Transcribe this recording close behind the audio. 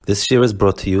This year is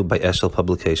brought to you by Eshel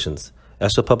Publications.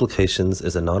 Eshel Publications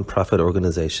is a non-profit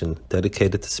organization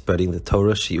dedicated to spreading the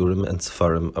Torah, Shiurim, and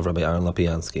Sefarim of Rabbi Aaron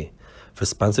Lapiansky. For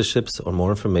sponsorships or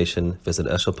more information, visit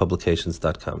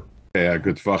eshelpublications.com.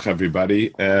 Good vach,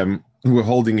 everybody. We're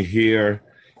holding here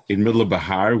in middle of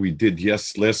Behar. We did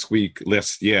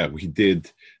last year we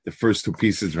did the first two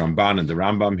pieces, Ramban and the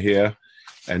Rambam here,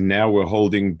 and now we're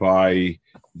holding by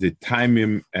the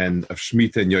Taimim and of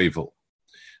Shemitah and Yovel.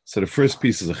 So the first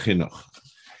piece is a chinuch.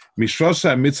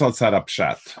 Mishrosha mitzal tzad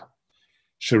apshat.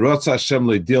 Sherotza Hashem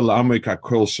le'dil la'amik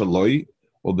hakol shaloi,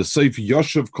 or b'seif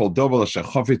yoshev kol dovel asher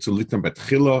chafetz ulitam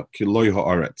betchila ki loi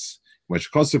ha'aretz.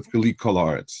 Meshkosef kili kol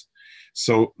ha'aretz.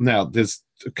 So now there's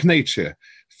a knetch here.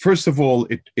 First of all,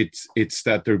 it's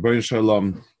that the Rebbeinu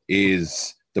Shalom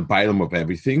is the bailam of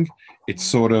everything. It's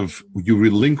sort of you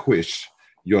relinquish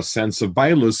your sense of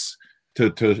bailus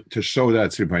to show that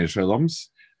it's Rebbeinu Shalom's.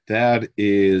 That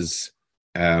is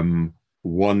one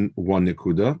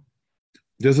nekuda.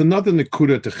 There's another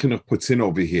nekuda the chinuch puts in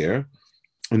over here,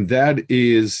 and that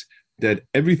is that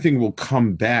everything will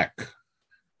come back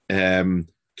to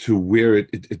where where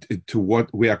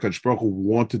HaKadosh Baruch Hu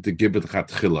wanted to give it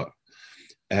chatchila.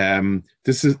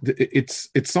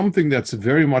 It's something that's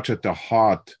very much at the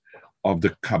heart of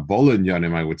the Kabbalah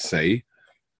Yanim, I would say,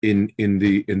 in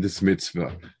this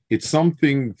mitzvah. It's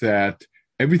something that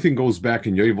everything goes back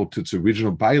in Yovel to its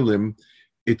original Bailim.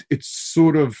 It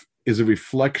sort of is a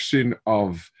reflection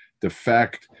of the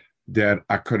fact that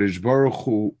HaKadosh Baruch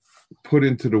Hu put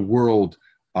into the world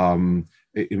in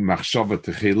Machshava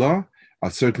Techila,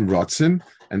 a certain Ratzin,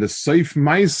 and the Seif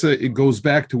Maisa, it goes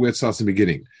back to where it starts in the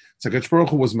beginning. So HaKadosh Baruch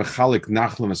Hu was Mechalik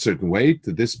Nachla in a certain way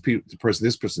to this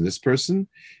person,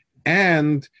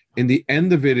 and in the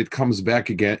end of it, it comes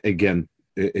back again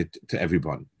to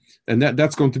everyone. And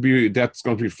that's going to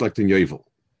reflect in Yovel.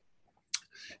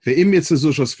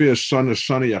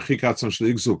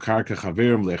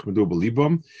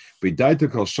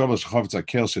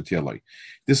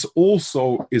 This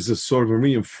also is a sort of a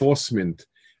reinforcement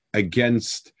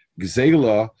against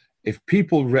Gzela. If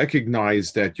people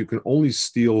recognize that you can only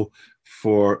steal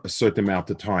for a certain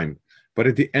amount of time, but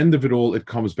at the end of it all, it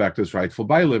comes back to its rightful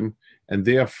Bailim, and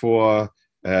therefore,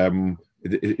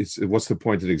 what's the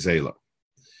point of the Gzela?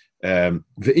 The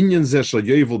Inyan zeh shel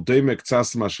Yovel domek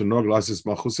tzas ma shenog lasis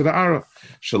malchus ha'ara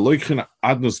sheloichin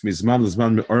adnos mizman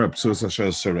lezman me'ora psuas asher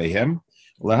sareihem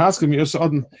lahaskim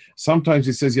yosaden. Sometimes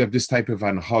he says you have this type of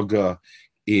anhaga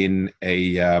in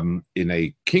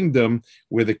a kingdom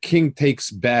where the king takes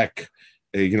back.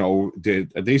 They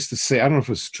used to say, I don't know if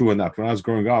it's true or not. When I was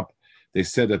growing up, they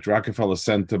said that Rockefeller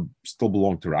Center still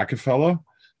belonged to Rockefeller,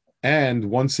 and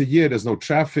once a year there's no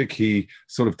traffic, he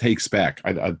sort of takes back.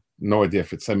 I no idea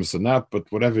if it's semis or not, but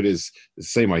whatever it is, the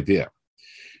same idea.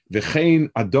 V'chein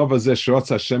adov hazeh she'rotza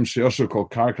Hashem she'yosher kol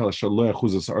karka asher lo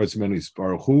yachuz ha'aretz mimenu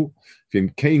yisparuchu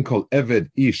v'im kein kol eved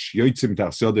ish yotzim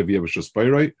ta'asyodev yevashos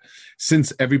bayroi.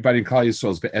 Since everybody in Klal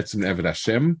Yisrael is be'etzim eved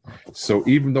Hashem, so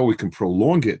even though we can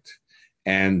prolong it,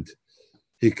 and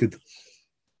he could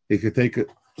take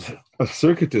a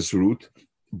circuitous route,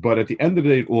 but at the end of the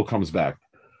day, it all comes back.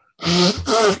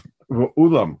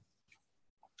 Ulam.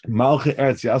 Malche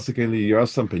Eretz Yasakin li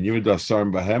Yerusam Penyimid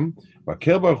Asarim Bahem,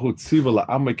 Vakel Baruch Hu Tziva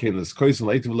LaAmakein Leskois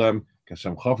Leitiv Lem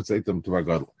Kashem Chafetz Eitam Torah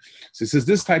Gadol. So it says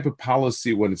this type of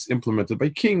policy, when it's implemented by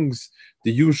kings,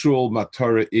 the usual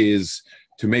HaTorah is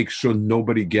to make sure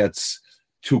nobody gets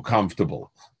too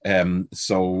comfortable.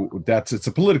 So it's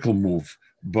a political move,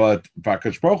 but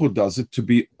HaKadosh Baruch Hu does it to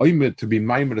be oimed, to be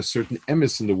maimed a certain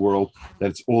emes in the world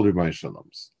that it's all Rebbeinu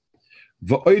Shalom's.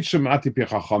 V'oid shemati pi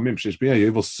chachamim shesh b'ya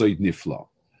yovel soid nifla.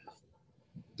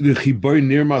 L'chiboy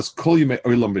nirmas kol yimei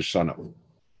olam b'shana.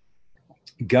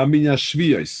 Gam b'nya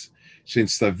shviyos shein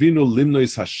stavinu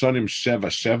limnois hashanim sheva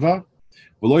sheva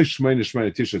v'lo yishmein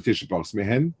tisha b'achs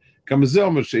mehen gam zeh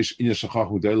omer sheish inya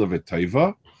shachach u'dayla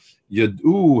v'tayva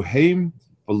yad'u heim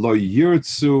v'lo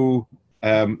yirtzu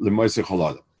l'moisei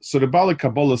cholada. So the Baalei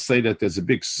Kabbalah say that there's a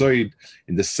big soid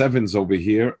in the sevens over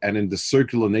here and in the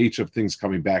circular nature of things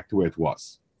coming back to where it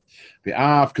was. Since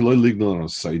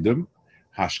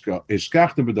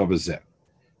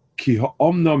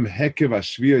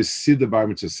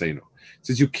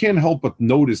you can't help but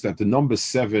notice that the number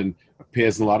 7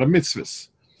 appears in a lot of mitzvahs.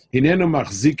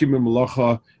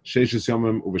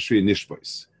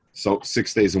 So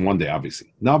 6 days and 1 day,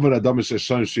 obviously. And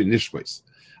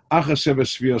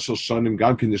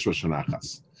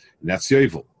that's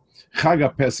Yovel.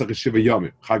 Chag Pesach is Shiva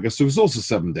Yomim. Chag Asuf is also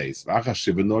 7 days. V'acha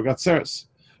Shiva Nog Atzeres.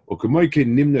 U'kemoike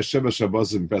Nimna Sheva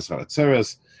Shabbos Pesach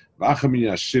Atzeres. V'acha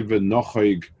Mina Shiva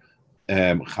Nochoig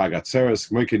Chag Atzeres.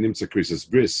 Kemoike Nimtza Krisis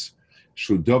Bris.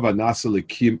 Shudova Nasa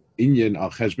Lekim Inyan Al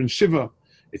Cheshben Shiva.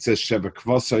 It says Sheva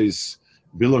Kvasais,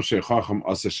 Bilam Shechacham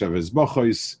Asa Sheves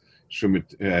Bachos,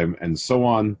 and so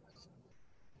on.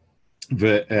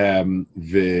 The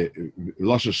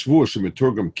Lashon Shvur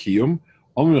Shemeturgam Kiyum,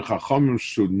 Omer Chachamim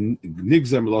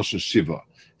Nigzem Lashon Shiva.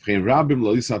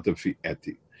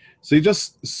 So he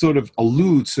just sort of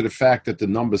alludes to the fact that the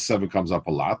number 7 comes up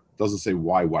a lot. Doesn't say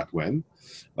why, what, when.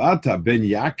 V'ata ben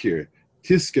Yakir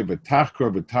tiske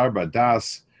betachkor betar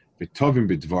badas betovim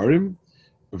bedvarim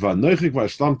v'anoichik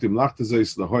v'ashlamtim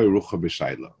lachtazeis lahoy rucha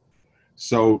b'shayla.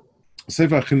 So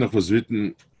Sefer HaChinuch was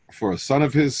written for a son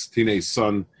of his, teenage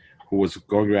son, who was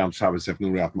going around Shabbos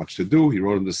afternoon without much to do. He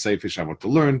wrote him the Sefer Shabbat to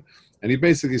learn, and he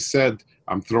basically said,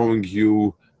 "I'm throwing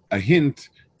you a hint.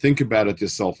 Think about it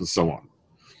yourself," and so on.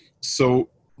 So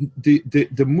the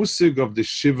musig of the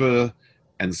Shiva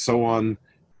and so on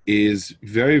is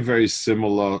very, very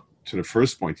similar to the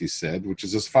first point he said, which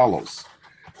is as follows.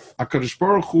 HaKadosh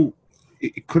Baruch Hu,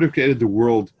 it could have created the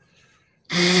world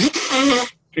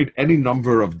in any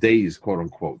number of days, quote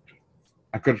unquote.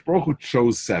 HaKadosh Baruch Hu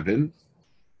chose 7.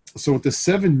 So what the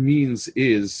 7 means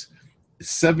is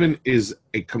 7 is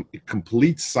a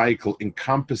complete cycle,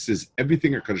 encompasses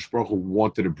everything HaKadosh Baruch Hu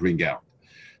wanted to bring out.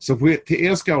 So if we to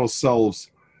ask ourselves,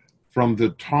 from the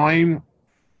time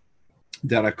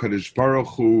that HaKadosh Baruch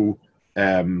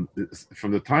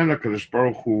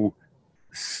Hu,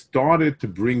 started to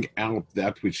bring out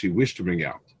that which he wished to bring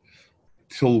out,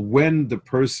 till when the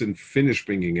person finished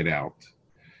bringing it out,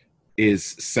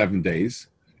 is 7 days.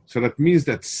 So that means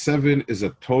that 7 is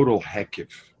a total hekif.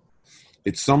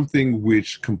 It's something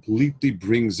which completely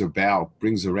brings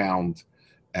around.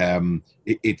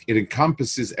 It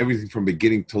encompasses everything from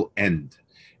beginning till end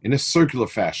in a circular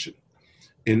fashion,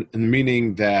 in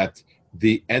meaning that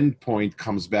the end point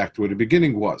comes back to where the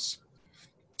beginning was.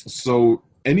 So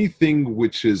anything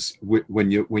which is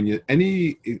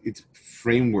any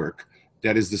framework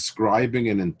that is describing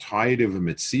an entirety of a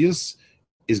metzius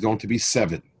is going to be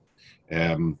 7,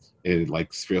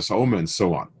 like Sfiras HaOmer and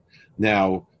so on.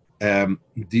 Now,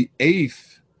 the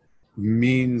 8th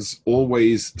means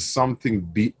always something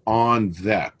beyond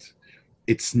that.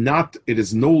 It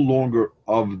is no longer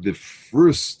of the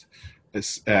first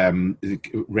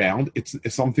round.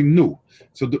 It's something new.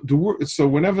 So so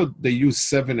whenever they use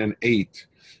 7 and 8,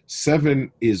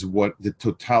 7 is what the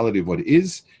totality of what it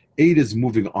is. 8 is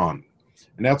moving on,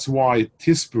 and that's why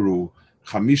Tisperu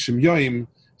Chamishim Yoim.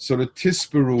 So the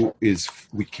Tisperu is,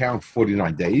 we count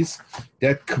 49 days.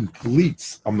 That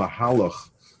completes a mahalach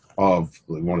of,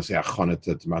 we want to say Achana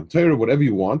to Mount Torah, whatever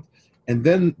you want, and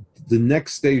then the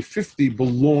next day 50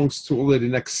 belongs to already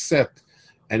the next set,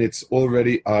 and it's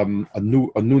already a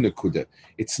new nekuda.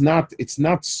 It's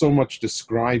not so much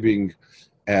describing.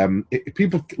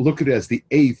 People look at it as the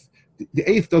 8th. The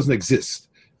 8th doesn't exist.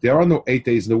 There are no 8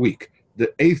 days in a week.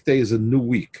 The 8th day is a new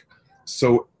week.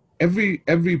 So every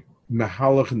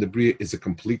mahalach in the Bria is a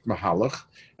complete mahalach,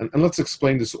 and let's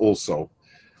explain this also.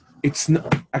 It's not,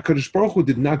 HaKadosh Baruch Hu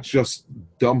did not just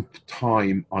dump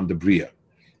time on the Bria.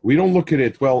 We don't look at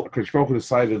it, well, HaKadosh Baruch Hu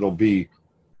decided it'll be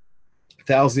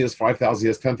 1,000 years, 5,000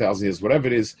 years, 10,000 years, whatever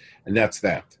it is, and that's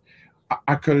that.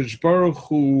 HaKadosh Baruch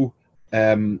Hu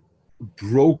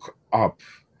broke up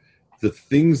the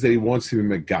things that he wants to be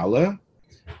megala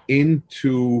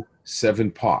into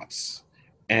 7 parts.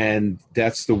 And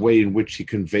that's the way in which he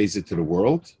conveys it to the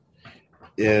world.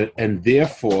 And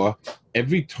therefore,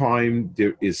 every time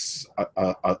there is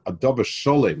a davar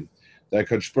sholem that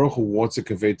HaKadosh Baruch Hu wants to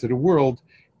convey to the world,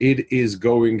 it is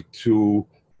going to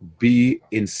be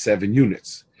in 7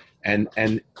 units. And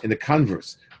in the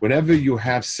converse, whenever you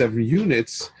have 7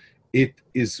 units, it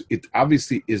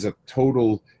obviously is a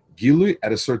total gilui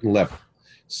at a certain level.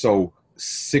 So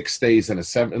 6 days and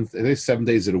 7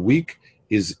 days in a week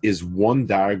is one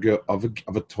darga of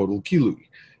a total gilui.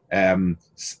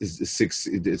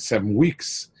 7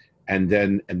 weeks, and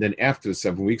then after the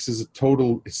 7 weeks is a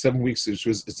total 7 weeks.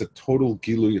 It's a total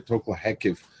gilui, a total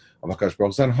hekiv of HaKadosh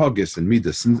Baruch Hu and Haggis and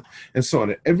Midas and so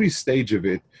on. At every stage of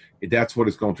it, that's what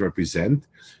it's going to represent,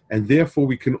 and therefore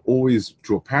we can always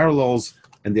draw parallels.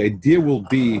 And the idea will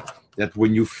be that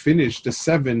when you finish the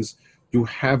 7s, you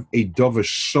have a davar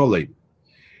sholem.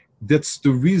 That's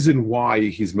the reason why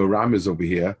he's meramis over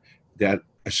here, that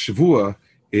a shavua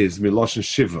is miloshen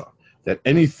shiva, that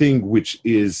anything which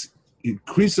is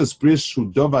increases bris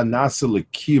shudova nasa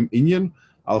lekim inyan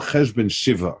al cheshben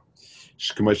shiva.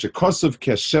 Shkemashekosov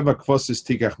kesheva kvosis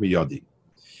tikach miyodi.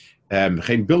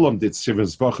 Chaim Bilam did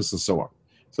shiva's bachas and so on.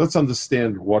 So let's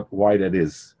understand why that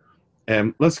is.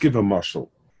 Let's give a mashal.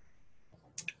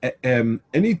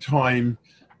 Anytime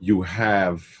you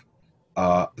have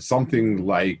something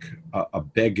like a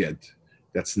beged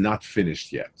that's not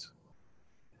finished yet.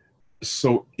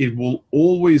 So it will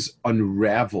always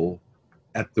unravel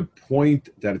at the point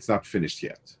that it's not finished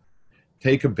yet.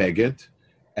 Take a beged,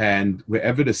 and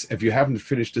wherever this, if you haven't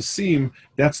finished the seam,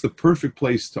 that's the perfect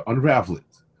place to unravel it.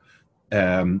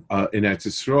 In Eretz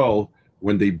Yisrael,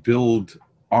 when they build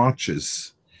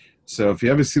arches, so if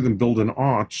you ever see them build an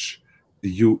arch,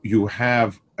 you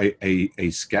have a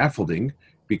scaffolding,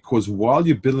 because while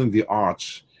you're building the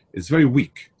arch, it's very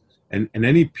weak, and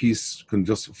any piece can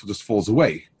just falls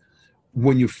away.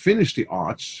 When you finish the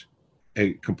arch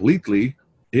completely,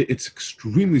 it's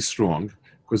extremely strong,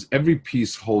 because every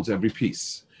piece holds every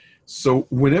piece. So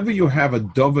whenever you have a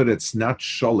dover that's not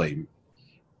sholem,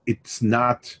 it's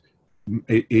not,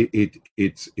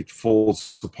 it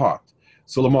falls apart.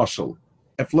 So Lamashal,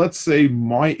 if let's say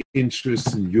my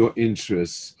interests and your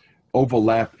interests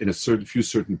overlap in a few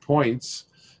certain points,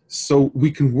 so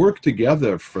we can work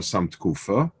together for some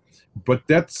tkufa, but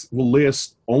that will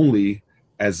last only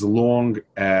as long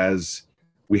as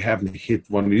we haven't hit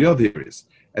one of the other areas.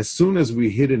 As soon as we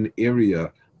hit an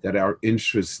area that our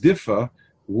interests differ,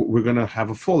 we're going to have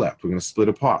a fallout. We're going to split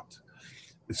apart.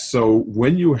 So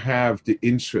when you have the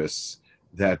interests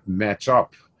that match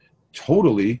up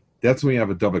totally, that's when you have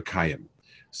a double kayim.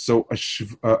 So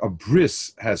a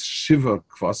bris has shiva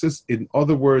kvasis. In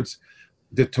other words,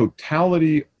 the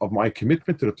totality of my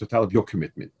commitment to the totality of your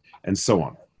commitment, and so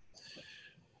on.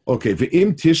 Okay,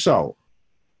 ve'im tishal.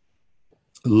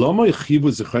 Lama yichivu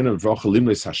zechayna v'racha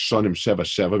limleis hashanim sheva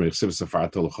sheva meichsev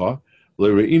sefarat halacha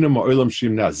le'reina ma'olam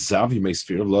shimna zav yimei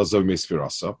sfira v'la zav yimei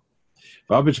sfirasa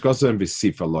v'abich gazem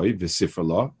v'sifra loy v'sifra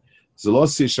lo zelo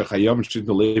si shechayam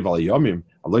shidnu leiv al yamim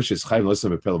alay sheischayim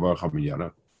l'sem b'pel v'archa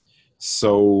miyana.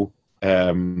 So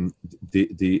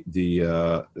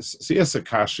see a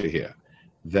kasha here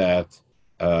that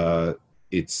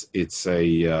it's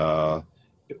a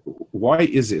why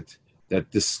is it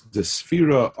that the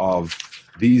sphera of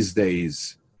these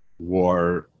days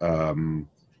are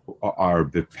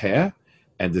beper,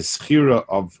 and the sphera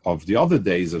of the other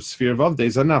days of other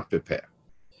days are not beper?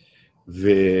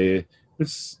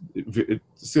 It's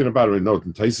about a note,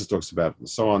 and Taisus talks about it, and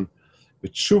so on.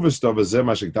 V'tshuvas dava zeh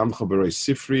ma shekdamcha b'roi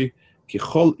sifri ki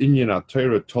chol inyan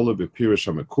HaTorah tola b'pirish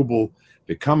ha'mekubel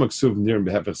v'kama ksuv nirim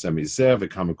b'hefech zeh mizeh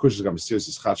v'kama kushas gam siris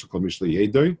yischat shekol mishli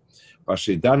Yesodei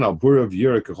v'ashedan al burav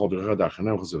yireh kechol derechad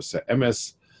achanem chazu se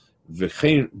emes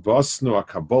v'chein bosnu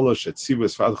ha'kabola shetzivu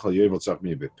esfad chol yoyvel tzach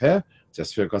mi b'peh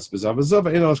tzasfir gas b'zav v'zav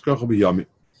v'ein al shkocha b'yami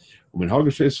u'min hagel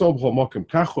she'esol b'chol mokem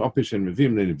kachu al pishen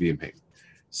mevim le'nevim heim.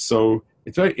 So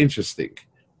it's very interesting.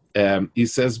 He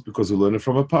says, because we learn it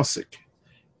from a pasuk.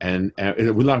 And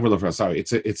we're not really from, sorry, it's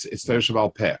Torah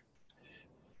Shabbal Peh.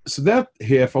 So that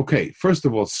here, okay, first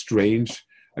of all, strange.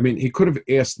 I mean, he could have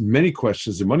asked many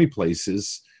questions in many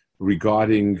places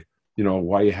regarding,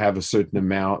 why you have a certain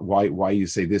amount, why you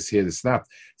say this here, this that.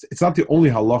 It's not the only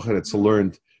halacha that's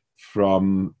learned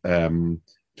from Torah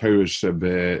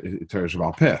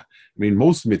Shabbal Peh. I mean,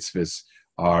 most mitzvahs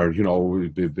are,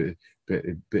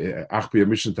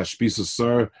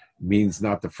 means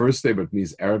not the first day, but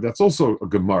means Arab. That's also a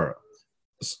Gemara.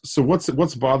 So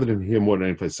what's bothering him more than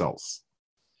any place else?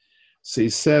 So he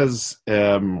says,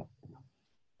 and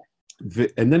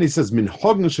then he says, Min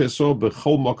hogn she'esor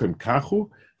b'chol mokem kachu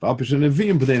v'al pishen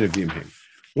neviim b'nei neviim him.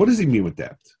 What does he mean with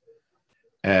that?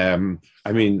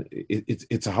 I mean,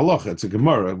 it's a halacha, it's a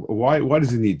Gemara. Why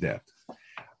does he need that?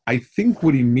 I think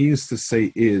what he means to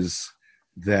say is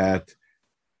that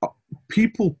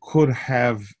people could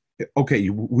have, okay,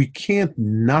 we can't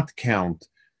not count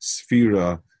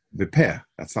Sfira B'Peh.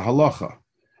 That's the halacha.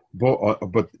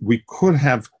 But we could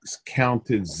have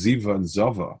counted Ziva and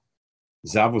Zava,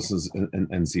 Zavos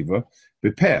and Ziva,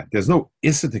 B'Peh. There's no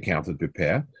Issa to count it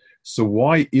B'Peh. So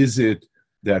why is it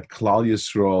that Klal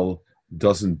Yisrael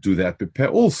doesn't do that B'Peh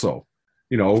also?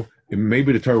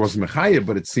 Maybe the Torah wasn't Mechayah,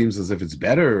 but it seems as if it's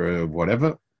better or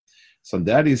whatever. So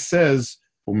that he says,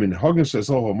 so I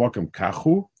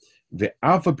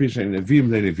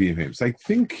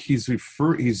think he's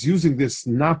using this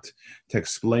not to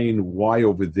explain why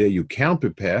over there you count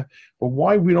Beper, but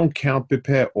why we don't count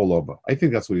Beper all over. I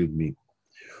think that's what he would mean.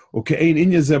 Okay, in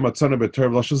Inyazem Matzana Beter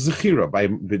V'Lasha Zechira by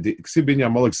Ksib Bin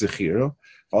Yamalek Zechira,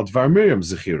 V'Advar Miriam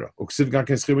Zechira, Uksiv Gan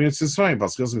Keschib Bin Yitzrayim,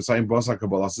 V'Aschil Zmisayim Bosa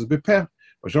Kabbalas is Beper,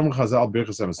 V'Shom Chazal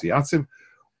Birchas Emes Yatziv,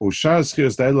 Ushar Zechir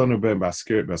Zdailanu Ben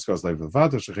Baskir Baskos Lev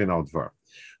Levad Shechin Al Dvar.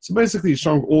 So basically, he's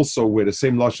showing also where the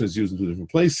same lashon is used in two different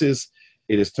places.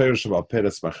 It is Torah Shabbal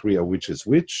Peretz Machriya, which is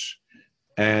which,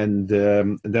 and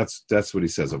that's what he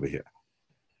says over here.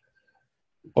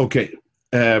 Okay,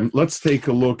 Let's take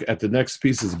a look at the next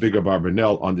piece. Is Bigger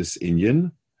Barbanel on this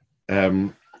Inyan,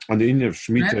 on the Inyan of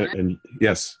Shemitah, and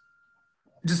yes.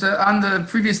 Just on the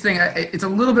previous thing, it's a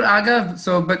little bit agav.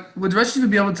 So, but would Rashi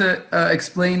be able to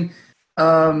explain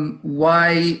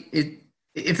why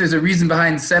if there's a reason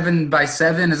behind 7 by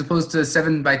 7 as opposed to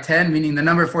 7 by 10, meaning the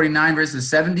number 49 versus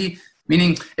 70,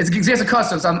 meaning it's a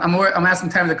custom. So I'm asking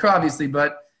time of the crow, obviously,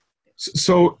 but.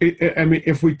 So I mean,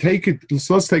 if we take it,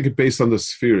 let's take it based on the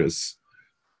spheres.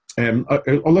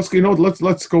 Let's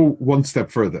go one step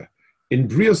further. In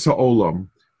Brias HaOlam,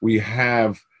 we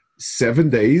have 7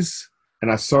 days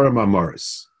and Asara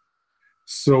Mamaris.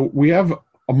 So we have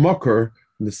a makar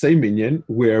in the same minyan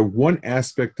where one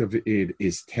aspect of it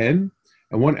is 10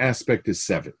 and one aspect is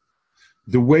 7.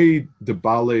 The way the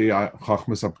Balei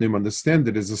Chachmas Apnim understand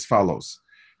it is as follows.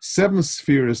 7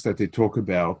 spheres that they talk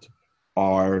about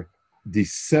are the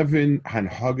 7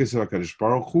 Hanhagas of HaKadosh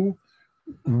Baruch Hu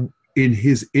in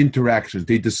his interactions.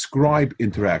 They describe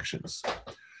interactions.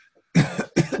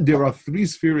 There are 3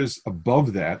 spheres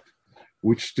above that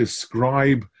which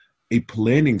describe a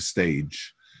planning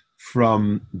stage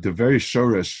from the very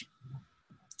shoresh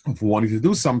of wanting to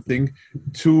do something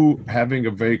to having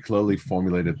a very clearly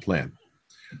formulated plan.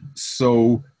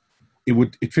 So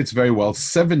it fits very well.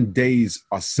 7 days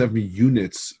are 7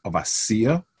 units of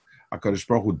Asiyah. HaKadosh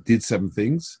Baruch Hu did 7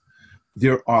 things.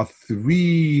 There are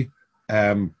 3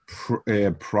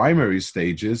 primary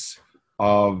stages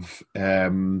of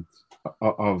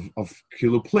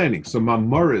kilo planning. So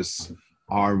Mamoris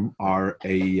are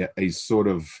a sort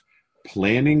of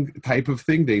planning type of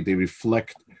thing. They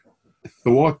reflect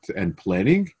thought and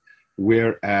planning,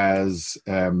 whereas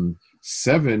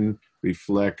 7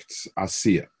 reflects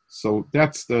Asiya. So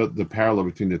that's the parallel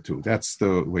between the two. That's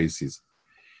the way he sees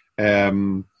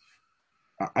it.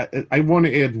 I want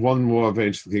to add one more very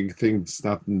interesting thing that's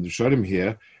not in the Shodim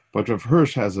here, but Rav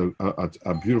Hirsch has a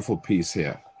beautiful piece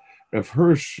here. Rav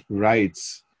Hirsch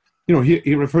writes,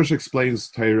 Rav Hirsch explains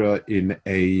Torah in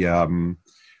a,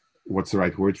 what's the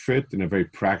right word for it? In a very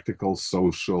practical,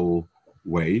 social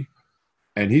way.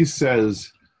 And he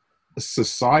says,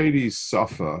 societies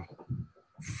suffer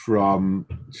from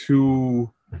the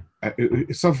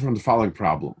following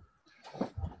problem.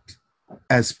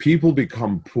 As people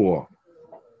become poor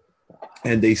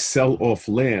and they sell off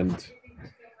land,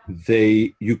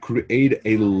 you create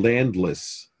a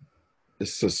landless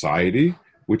society,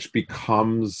 which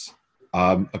becomes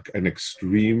an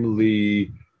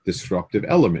extremely disruptive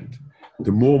element.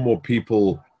 The more and more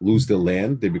people lose their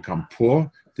land, they become poor,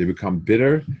 they become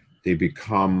bitter, they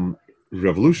become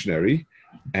revolutionary,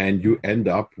 and you end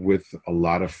up with a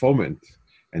lot of foment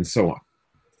and so on.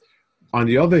 On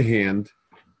the other hand,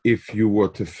 if you were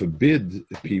to forbid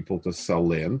people to sell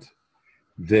land,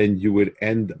 then you would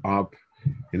end up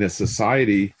in a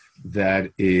society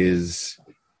that is,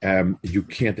 you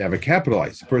can't ever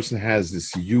capitalize. A person has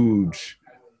this huge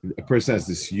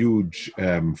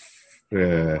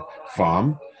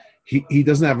farm. He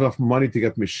doesn't have enough money to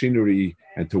get machinery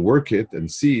and to work it and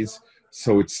seize,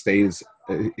 so it stays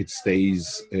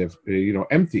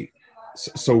empty.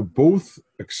 So both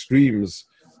extremes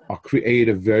create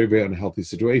a very, very unhealthy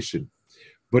situation.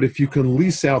 But if you can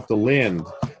lease out the land,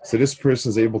 so this person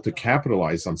is able to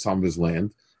capitalize on some of his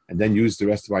land and then use the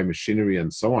rest to buy machinery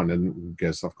and so on and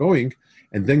get stuff going,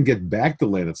 and then get back the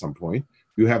land at some point,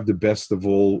 you have the best of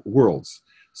all worlds.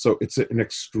 So it's an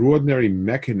extraordinary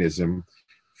mechanism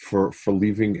for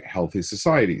leaving healthy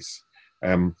societies.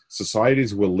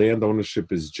 Societies where land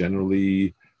ownership is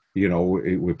generally,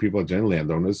 where people are generally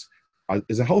landowners,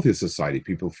 is a healthier society.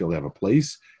 People feel they have a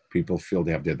place. People feel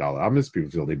they have their dalamis.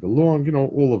 People feel they belong.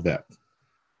 All of that.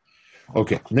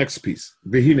 Okay, next piece.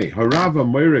 Vehine harava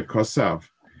moire kosav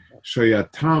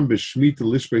shayatam b'shmita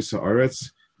lishbeis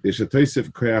haaretz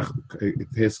deshatosef koyach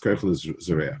tes koyach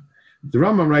l'zoreah. The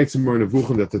Rambam writes in Moreh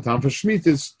Nevuchim that the time for Shemitah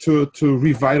is to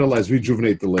revitalize,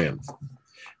 rejuvenate the land.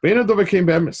 Beina dover came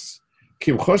be'emes.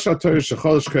 Kim chosh HaTorah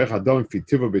shechol shkoyach adam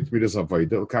fitivo b'tmidas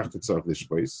avodah l'kach tetzarech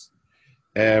lishbeis.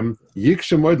 Yik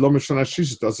shemoed lo mishana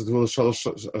shishit asat v'lo shalosh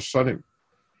ashanim.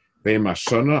 Ve'im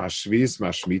hashana hashviz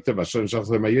mashmita v'ashana shach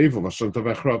le'mayevu v'ashana tov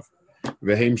echrav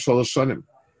ve'im shalosh shanim.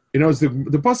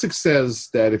 The pasuk says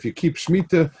that if you keep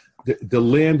Shemitah, the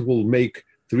land will make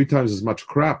 3 times as much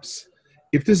crops.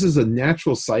 If this is a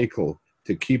natural cycle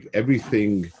to keep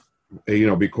everything,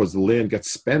 because the land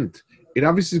gets spent, it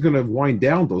obviously is going to wind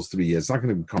down those 3 years. It's not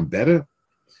going to become better.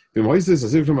 If the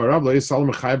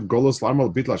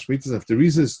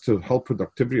reason is to help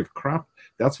productivity of crop,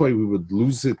 that's why we would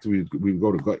lose it. We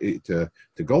go to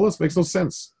Golos. Makes no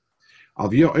sense.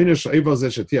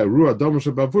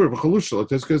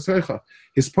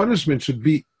 His punishment should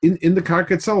be in the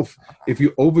karka itself. If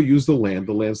you overuse the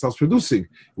land starts producing.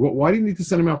 Why do you need to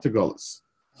send him out to Golas?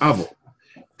 Avo.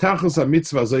 Tachos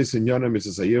ha-mitzvah zois inyana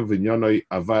mitzvah zayiv v'inyanoi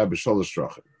avaya b'sholosh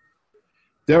drachim.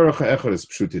 Derech ha-echad is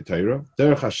pshuti Torah.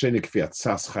 Derech ha-sheni kfi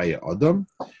atzas chaya adam.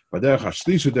 V'derech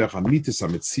ha-shlishu derech ha-mitis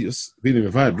ha-mitzius v'ini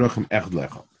mevaya drachim echad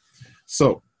lecha.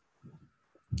 So,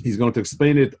 he's going to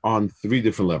explain it on 3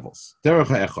 different levels. Derech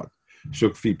ha-echad.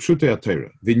 Shukfi pshuti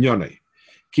ha-Torah. V'inyanoi.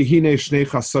 Ki hine shnei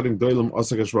chasarim doilam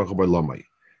osagash baruch b'olamai.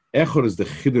 Echad is the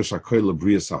chidush ha-koil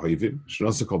l'briyas ha-hoivim.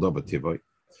 Shnasa kol dava tivoi.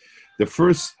 The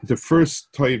first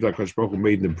toiv that Kadosh Baruch Hu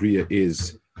made in the Bria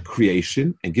is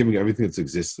creation and giving everything its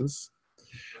existence.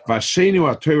 And he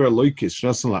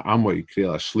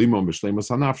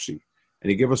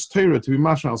gave us Torah to be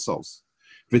mashma ourselves.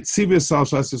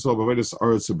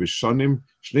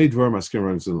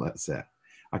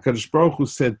 HaKadosh Baruch Hu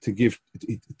said to give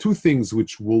 2 things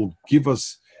which will give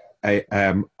us a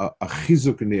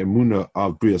chizuk in the emunah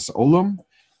of Brias Olam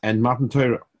and Matan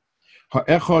Torah.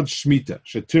 Ha'echad shmita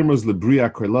shetirmos lebria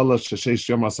kolala sheshesh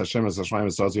yomas Hashem es Hashemayim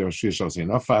esazir yom shvius shavas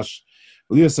yinafash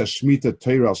lias shmita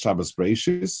Torah al Shabbos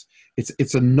Bereishis.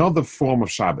 It's another form of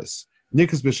Shabbos.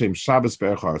 Nikas b'shem Shabbos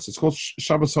Berech Haaretz. It's called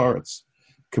Shabbos Haaretz.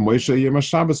 K'moisha yom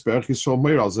Shabbos Berech Yisrael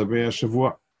Meir al Zavei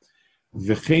Shavua.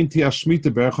 V'chein ti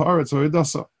shmita Berech Haaretz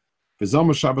oidasa.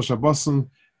 V'zama Shabbos Shabbosan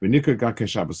v'nikar gaken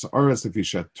Shabbos Haaretz lefi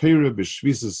Torah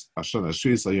b'shvisus Hashan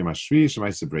Hashvis al yom Hashvi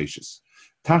Shemaisa Bereishis.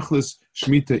 Tachlis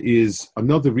Shemitah is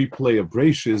another replay of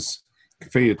Bereishis,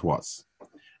 kfei it was.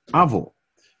 Avol,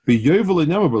 b'yovel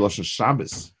inema b'lashon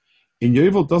Shabbos. In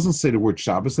Yovel doesn't say the word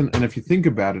Shabbos, and if you think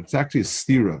about it, it's actually a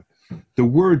stira. The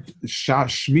word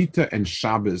Shemitah and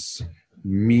Shabbos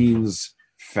means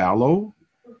fallow.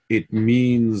 It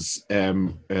means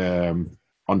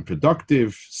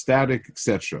unproductive, static,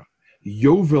 etc.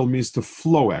 Yovel means to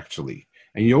flow, actually.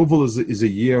 And Yovel is a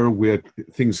year where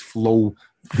things flow.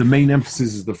 The main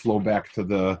emphasis is the flow back to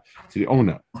the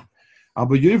owner.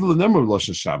 Aber Yovel never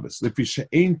Lashon Shabbos. Lefi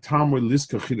she'ein tamor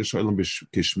liska chidush olam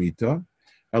k'shmita,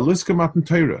 el liska matan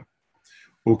Torah.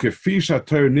 Ukefi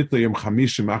she'Torah nitla yom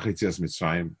chamishim achar yetzias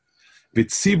Mitzrayim.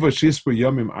 V'tziva shisper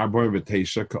yomim arboim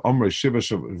v'teisha ka'omer shiva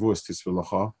shavuos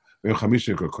tisvelacha v'yom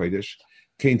chamishim k'kodesh.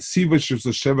 Kein tziva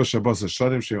sheva shabbos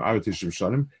hashanim shem aretishim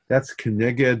shanim. That's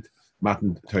keneged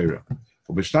matan Torah.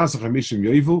 ובשטס החמישים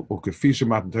יויבו, וכפי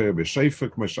שמתן תורה בשפר,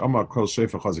 כמו שאמר כל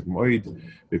שפר חזק מועד,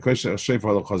 וכל שפר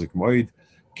הלא חזק מועד,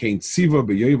 כן ציווה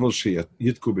ביובל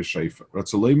שיתקו בשפר.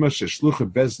 רצו לומר ששלוחי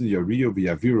בזן יריעו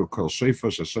ויעבירו כל שפר,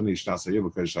 שהשני ישנס היובל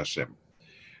קודש השם.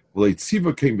 ולא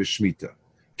ציווה כן בשמיטה,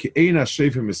 כי אין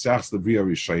השפר מסייחס לבריאה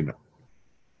ראשונה.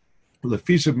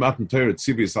 לפי שמתן תורה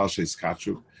ציווה יסל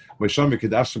שהזכתשו, ושם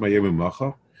וקידשתם היום ומחה,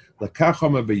 לקח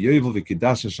אומר ביובל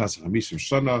וקידשתם שנס החמישים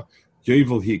שנה,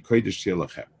 Yovel hi kodesh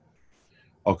yelachem.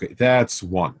 Okay, that's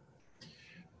one.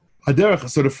 Haderech.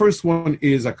 So the first one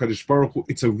is HaKadosh Baruch Hu.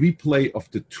 It's a replay of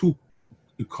the 2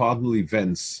 cardinal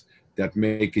events that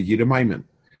make a Yidamaiman,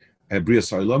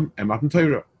 Brias Olam and Matan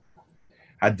Torah.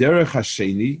 Haderech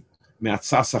hasheni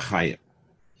me'atzas hachayim.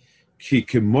 Ki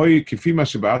kemoi kifi ma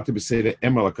shebarati b'seira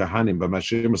emel hakahanim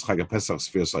b'mashirim es Chag HaPesach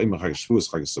Sfiras Ha'im Chag HaShavuos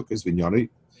Chag HaSukkos v'nyoni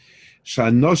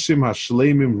sha'anoshim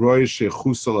hashleimim roi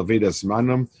shechusal avedas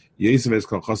manam.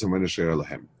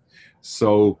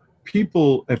 So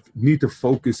people need to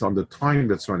focus on the time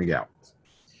that's running out.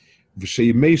 And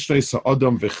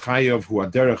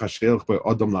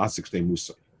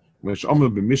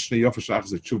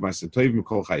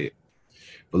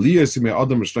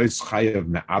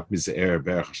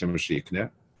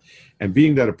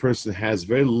being that a person has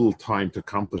very little time to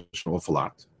accomplish an awful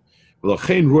lot. A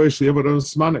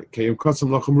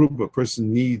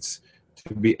person needs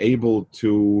to be able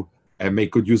to make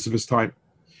good use of his time.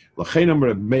 In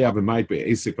order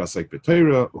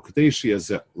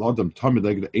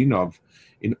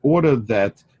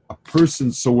that a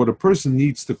person, so what a person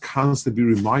needs to constantly be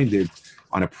reminded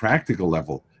on a practical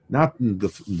level, not in the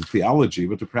theology,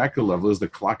 but the practical level is the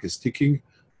clock is ticking,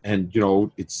 and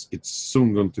it's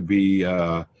soon going to be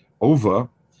over.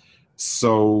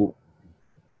 So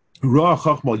So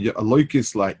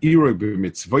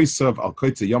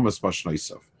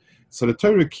the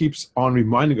Torah keeps on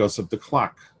reminding us of the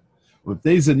clock. So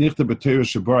the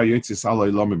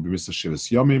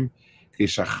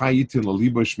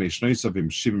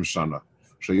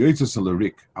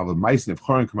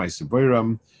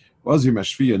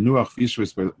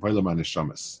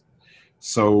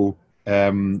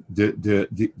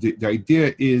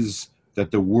idea is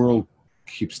that the world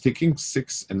keeps ticking,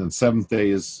 6, and then 7th day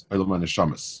is Olam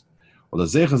HaNeshamas. Well,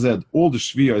 the Zecher said all the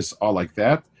Shviyos are like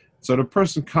that. So the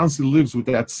person constantly lives with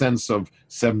that sense of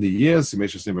 70 years,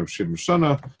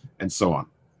 and so on.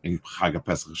 And Chag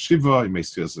Pesach Shiva, and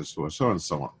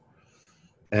so on.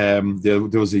 There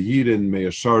was a Yid in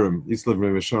Me'asharim, Islam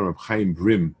Me'asharim, Chaim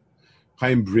Brim.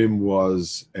 Chaim Brim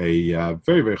was a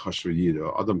very, very chashuv Yid,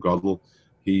 Adam Gadol.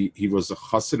 He was a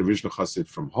chassid, original chassid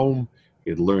from home.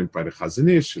 He had learned by the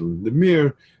Chazon Ish and the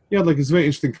Mir. He had like this very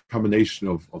interesting combination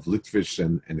of Litvish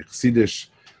and Chassidish.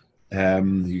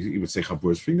 He would say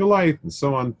Chabur's finger light and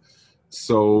so on.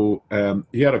 So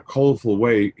he had a colorful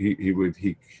way.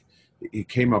 He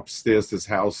came upstairs to his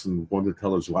house and wanted to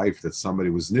tell his wife that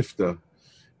somebody was nifta.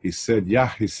 He said,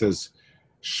 he says,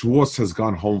 Schwartz has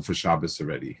gone home for Shabbos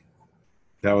already.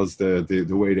 That was the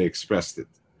way they expressed it.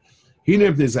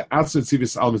 Hine there's a atzet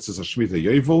zivis almitzes a shmita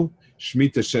yovel,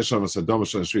 shmita sheshav asadom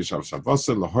shana shvi shav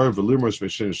shavasa lahor velimor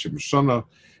shmeshen shimshana,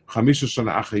 chamisha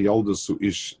shana acha yolda su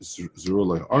ish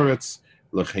zerulay oretz,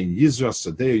 lechen yizra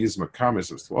sadeh yizma kames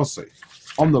of tvosei.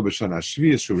 Omno b'shana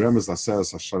shvi shu remez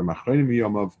laseres hashar machrenim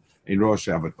yomav in rosh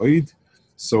avad oid.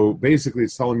 So basically,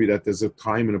 it's telling me that there's a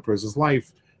time in a person's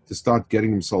life to start getting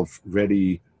himself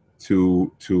ready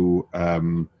to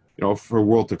for a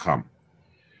world to come.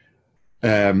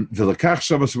 V'lekach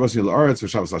Shabbos Shabbos L'Aretz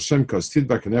v'Shabbos Hashem kos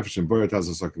tidbak nefesh and boyat has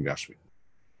a second gashmi.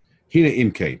 Hine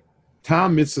imke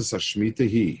tam mitzvah hashmita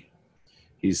he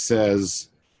says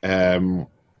hu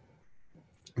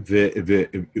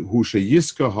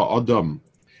sheyiska ha'adam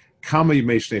kama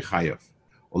yimei shnei chayav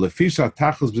olefisha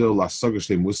tachlis b'zeh l'asog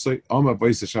shnei musay ama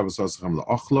boyis Shabbos Hashem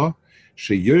l'achla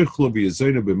sheyochlo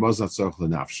b'yezayna b'mazat tzorch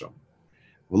l'nafsham.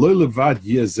 V'lo levad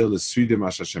yezeh l'sridim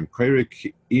ash Hashem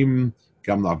koyrek im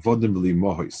gam la'avodim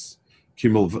v'li'mohos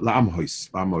kimel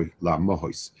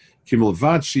la'mohos kimel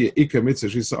vad shia ika mitzvah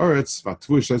shisa oretz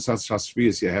v'atvu shesat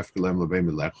shasviyas yehef kelem l'bei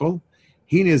milechol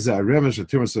hine ze aremesh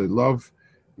atimus love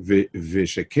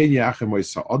v'sheken yachem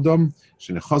ois ha'odom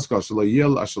shenechazka shelo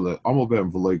yel ashelo amol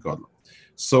be'em v'lo ygodlo.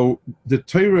 So the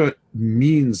Torah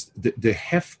means the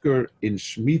hefker in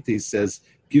Shemitah says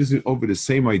gives me over the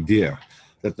same idea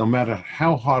that no matter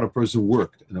how hard a person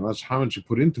worked and no matter how much you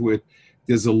put into it,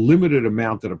 there's a limited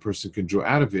amount that a person can draw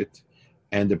out of it,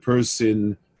 and the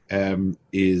person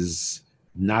is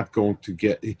not going to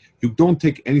get. You don't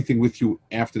take anything with you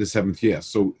after the 7th year.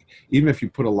 So even if you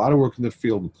put a lot of work in the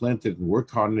field and planted and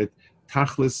worked hard on it,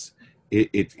 tachlis,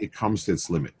 it comes to its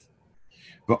limit.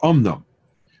 But mitzvahs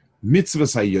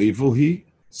hayovel he.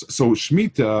 So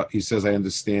Shemitah, he says, I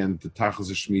understand the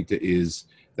tachlis of Shemitah is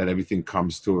that everything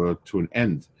comes to an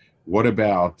end. What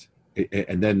about,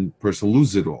 and then person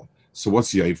loses it all. So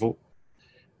what's yovel?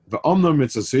 V'omnam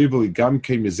mitzvahs yovel gam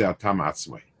kein mizeh tam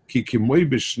atzmai. Ki kimoi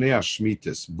b'shnei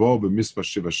hashmitas bo b'mispah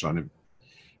shiva shanim.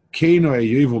 Kein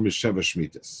hayovel misheva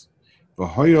shmitas.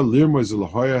 V'hoya lirmo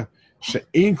z'lahoya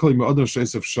she'ein kol me'odam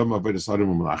she'esav shama v'edes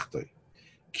adam u'melachtoi.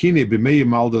 Kine b'mei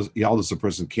yaldas a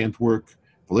person can't work.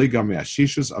 V'lei gam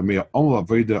me'ashishas amei omel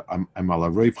avoda amal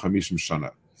aroiv chamishim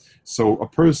shana. So a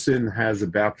person has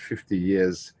about 50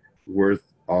 years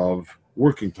worth of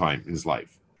working time in his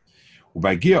life.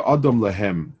 U'bagia adam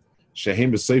lehem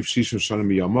shehem b'seif shishim shana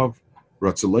miyamav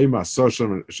ratzulei ma'asar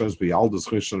shana b'yaldas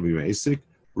chmish shana b'me'esik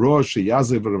roa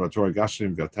sheyazev v'ramator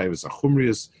gashim v'atayvus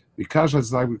achumrius v'kash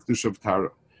hatzlag v'kedusha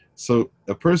v'tara. So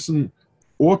a person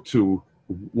ought to,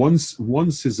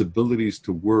 once his abilities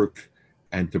to work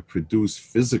and to produce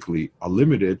physically are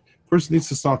limited, person needs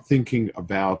to start thinking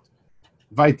about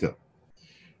weiter.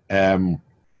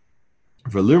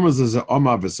 V'lirmaz is a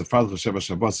oma v'sefad chasheva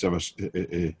shabbos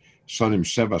shanim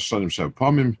sheva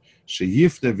pamim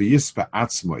sheyifne v'yispa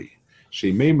atzmoi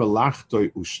sheymei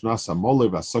melachtoi ushnas amolei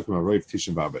v'asokim aroiv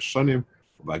tishim v'abashanim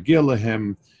v'agir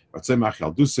lehem v'atzemach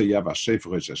yaldusa yav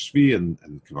ha'shefer ha'shvi and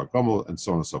kivar gomel and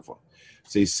so on and so forth.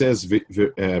 So he says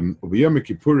v'yom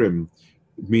kippurim,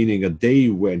 meaning a day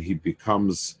when he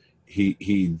becomes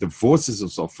he divorces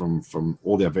himself from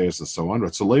all the affairs and so on.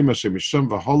 Ratzolema shemisham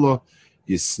v'hola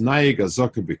yisnaig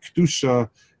azokim b'kedusha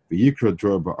v'yikra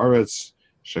dror ba'aretz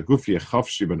shaguf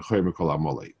yechafshi ben choy mikol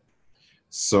amolei.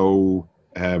 So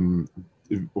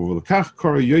uvelkach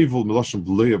kora yovel meloshem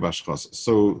b'loya b'ashchas.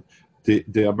 So the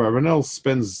Abarbanel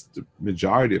spends the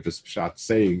majority of his pshat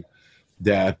saying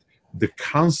that the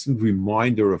constant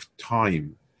reminder of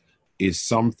time is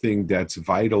something that's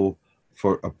vital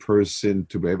for a person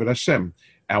to be able to Hashem.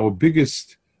 Our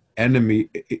biggest enemy,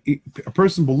 a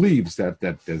person believes that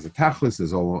there's a tachlis,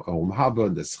 there's olam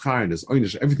haba, there's chayr, there's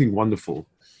oynish, everything wonderful,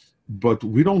 but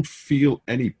we don't feel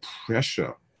any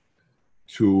pressure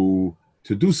to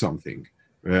do something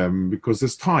because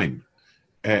there's time.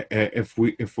 If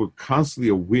we're constantly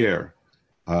aware,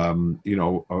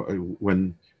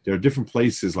 when there are different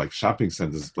places like shopping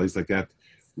centers, places like that,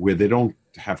 where they don't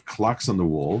have clocks on the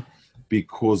wall,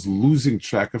 because losing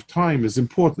track of time is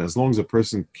important. As long as a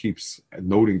person keeps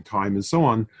noting time and so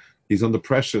on, he's under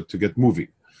pressure to get moving.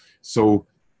 So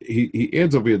he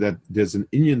adds over here that there's an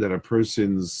inyan that a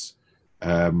person's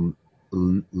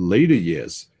later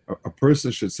years, a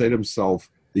person should say to himself,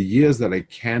 the years that I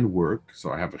can work,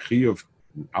 so I have a chiyuv,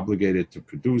 obligated to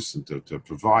produce and to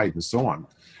provide and so on.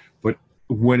 But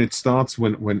when it starts,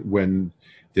 when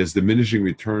there's diminishing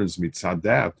returns mitzad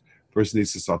that, person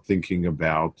needs to start thinking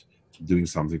about doing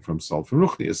something for himself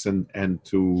and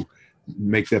to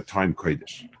make that time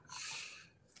kodesh.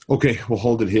 Okay, we'll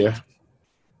hold it here.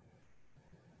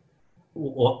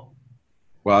 What?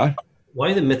 What?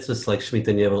 Why the mitzvahs like Shemitah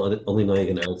and Yovel only knowing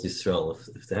in Eretz Yisrael?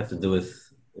 If they have to do with,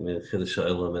 Chiddush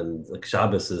Ha'olam and like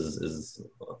Shabbos is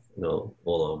all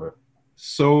over.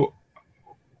 So,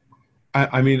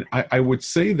 I would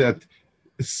say that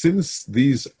since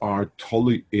these are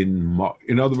totally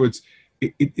in other words,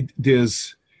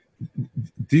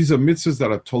 these are mitzvahs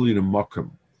that are totally in a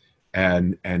makam,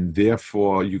 and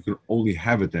therefore you can only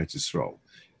have it in Eretz Yisrael.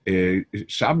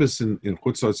 Shabbos in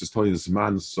Chutz La'aretz is totally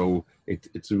Zman, so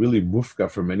it's really mufka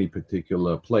from any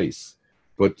particular place.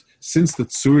 But since the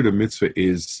tzur, the mitzvah,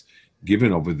 is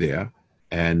given over there,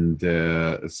 and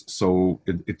so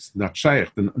it's not shaykh.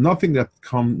 Nothing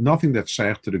that's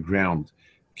shaykh to the ground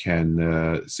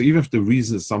can. So even if the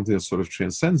reason is something that sort of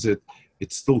transcends it,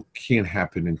 it still can't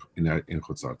happen in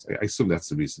Chutz La'aretz. I assume that's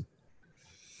the reason.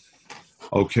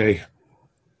 Okay.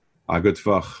 A good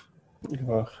vach.